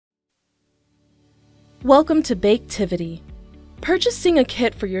Welcome to Baketivity. Purchasing a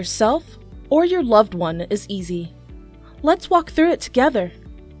kit for yourself or your loved one is easy. Let's walk through it together.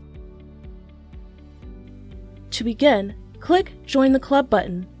 To begin, click Join the Club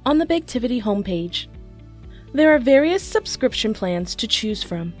button on the Baketivity homepage. There are various subscription plans to choose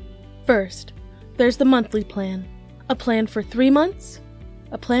from. First, there's the monthly plan, a plan for 3 months,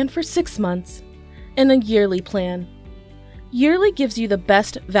 a plan for 6 months, and a yearly plan. Yearly gives you the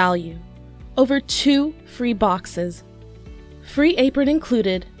best value. Over 2 free boxes. Free apron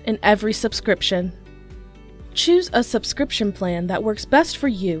included in every subscription. Choose a subscription plan that works best for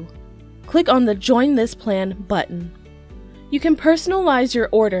you. Click on the Join This Plan button. You can personalize your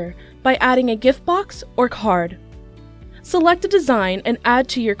order by adding a gift box or card. Select a design and add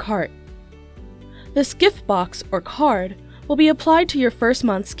to your cart. This gift box or card will be applied to your first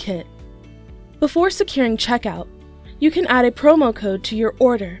month's kit. Before securing checkout, you can add a promo code to your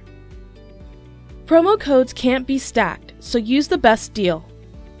order. Promo codes can't be stacked, so use the best deal.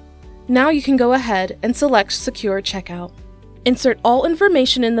 Now you can go ahead and select Secure Checkout. Insert all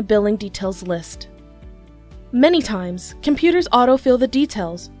information in the billing details list. Many times, computers autofill the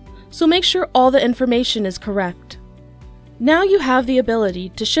details, so make sure all the information is correct. Now you have the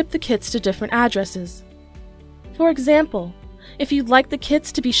ability to ship the kits to different addresses. For example, if you'd like the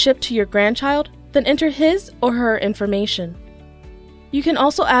kits to be shipped to your grandchild, then enter his or her information. You can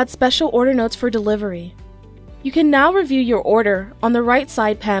also add special order notes for delivery. You can now review your order on the right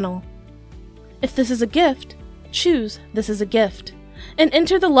side panel. If this is a gift, choose This is a Gift, and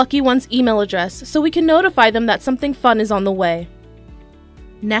enter the lucky one's email address so we can notify them that something fun is on the way.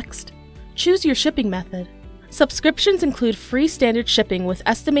 Next, choose your shipping method. Subscriptions include free standard shipping with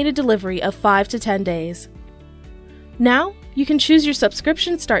estimated delivery of 5 to 10 days. Now, you can choose your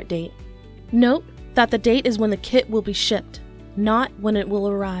subscription start date. Note that the date is when the kit will be shipped, not when it will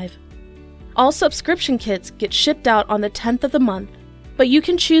arrive. All subscription kits get shipped out on the 10th of the month, but you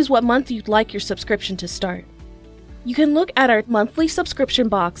can choose what month you'd like your subscription to start. You can look at our monthly subscription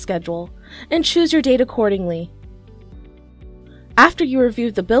box schedule and choose your date accordingly. After you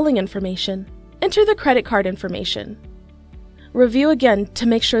review the billing information, enter the credit card information. Review again to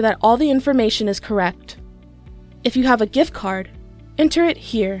make sure that all the information is correct. If you have a gift card, enter it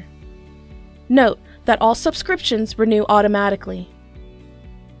here. Note that all subscriptions renew automatically.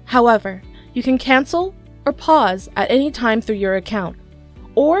 However, you can cancel or pause at any time through your account,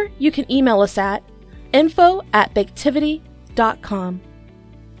 or you can email us at info@baketivity.com.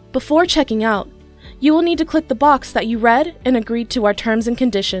 Before checking out, you will need to click the box that you read and agreed to our terms and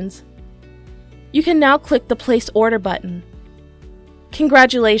conditions. You can now click the Place Order button.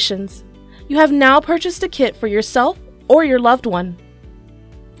 Congratulations! You have now purchased a kit for yourself or your loved one.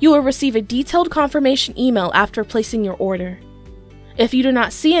 You will receive a detailed confirmation email after placing your order. If you do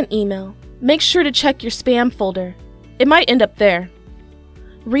not see an email, make sure to check your spam folder. It might end up there.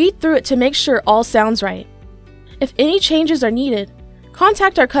 Read through it to make sure all sounds right. If any changes are needed,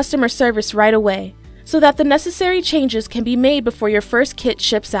 contact our customer service right away so that the necessary changes can be made before your first kit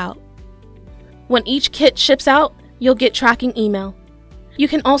ships out. When each kit ships out, you'll get tracking email. You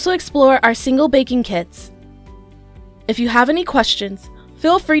can also explore our single baking kits. If you have any questions,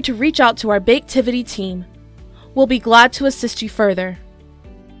 feel free to reach out to our Baketivity team. We'll be glad to assist you further.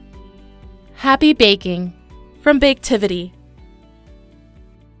 Happy baking from Baketivity.